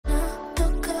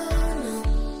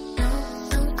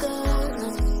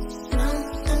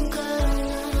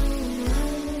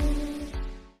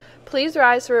Please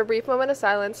rise for a brief moment of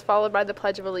silence, followed by the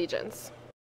Pledge of Allegiance.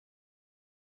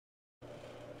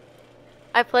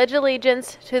 I pledge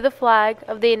allegiance to the flag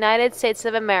of the United States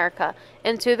of America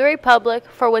and to the republic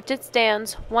for which it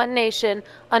stands, one nation,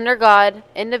 under God,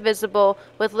 indivisible,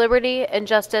 with liberty and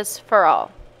justice for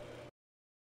all.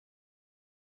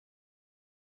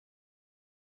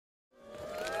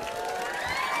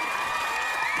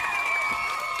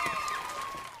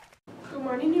 Good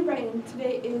morning, New Brighton.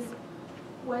 Today is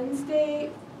Wednesday,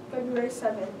 February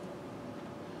 7th.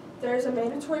 There is a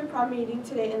mandatory prom meeting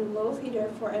today in the Little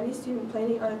Theater for any student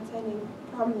planning on attending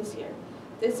prom this year.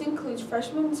 This includes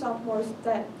freshmen and sophomores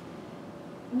that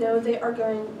know they are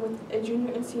going with a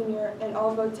junior and senior, and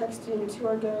all VOTEC students who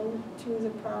are going to the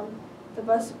prom. The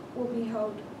bus will be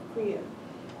held for you.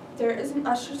 There is an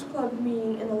Ushers Club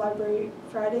meeting in the library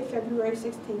Friday, February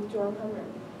 16th during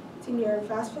homeroom. Senior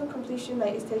FAFSA completion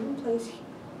night is taking place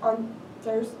on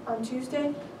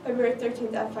Tuesday, February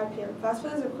 13th at 5 p.m.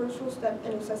 FAFSA is a crucial step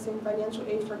in assessing financial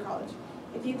aid for college.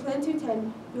 If you plan to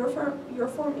attend, your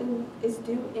form is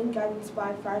due in guidance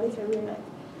by Friday, February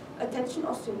 9th. Attention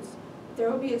all students.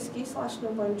 There will be a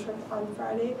ski/snowboarding trip on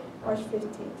Friday, March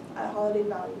 15th at Holiday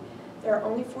Valley. There are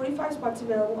only 45 spots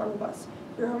available on the bus.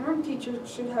 Your homeroom teacher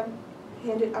should have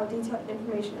handed out detailed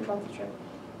information about the trip.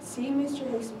 See Mr.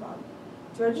 Higginbotham.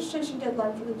 The registration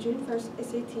deadline for the June 1st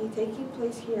SAT taking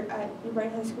place here at New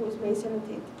Brighton High School is May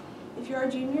 17th. If you are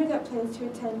a junior that plans to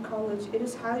attend college, it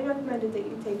is highly recommended that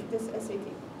you take this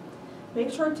SAT.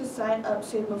 Make sure to sign up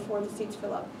soon before the seats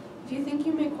fill up. If you think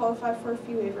you may qualify for a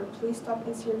fee waiver, please stop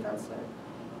and see your counselor.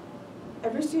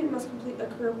 Every student must complete a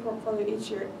career portfolio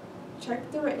each year. Check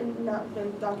the written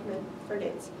announcement document for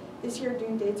dates. This year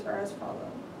due dates are as follows.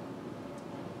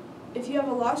 If you have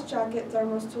a lost jacket,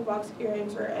 thermos, toolbox,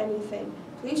 earrings, or anything,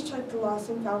 please check the lost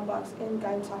and found box in the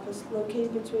guidance office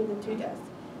located between the two desks.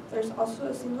 There's also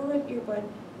a single red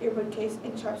earbud case,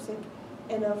 and chapstick,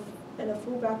 and a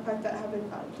full backpack that have been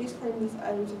found. Please claim these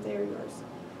items if they are yours.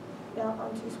 Now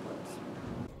on to sports.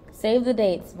 Save the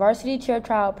dates. Varsity cheer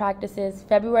trial practices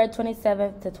February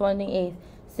 27th to 28th,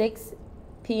 6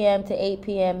 p.m. to 8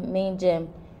 p.m. main gym.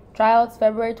 Tryouts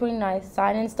February 29th,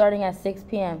 sign-in starting at 6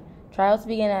 p.m. Tryouts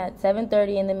begin at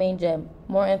 7:30 in the main gym.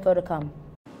 More info to come.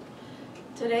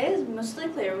 Today is mostly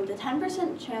clear with a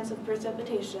 10% chance of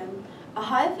precipitation, a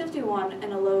high of 51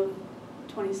 and a low of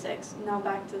 26. Now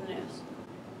back to the news.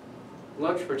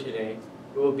 Lunch for today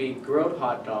will be grilled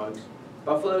hot dogs,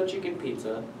 buffalo chicken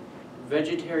pizza,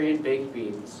 vegetarian baked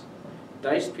beans,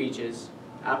 diced peaches,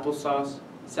 applesauce,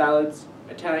 salads,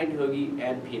 Italian hoagie,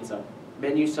 and pizza.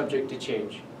 Menu subject to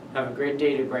change. Have a great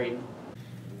day, New Brighton.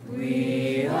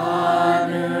 We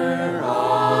honor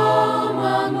all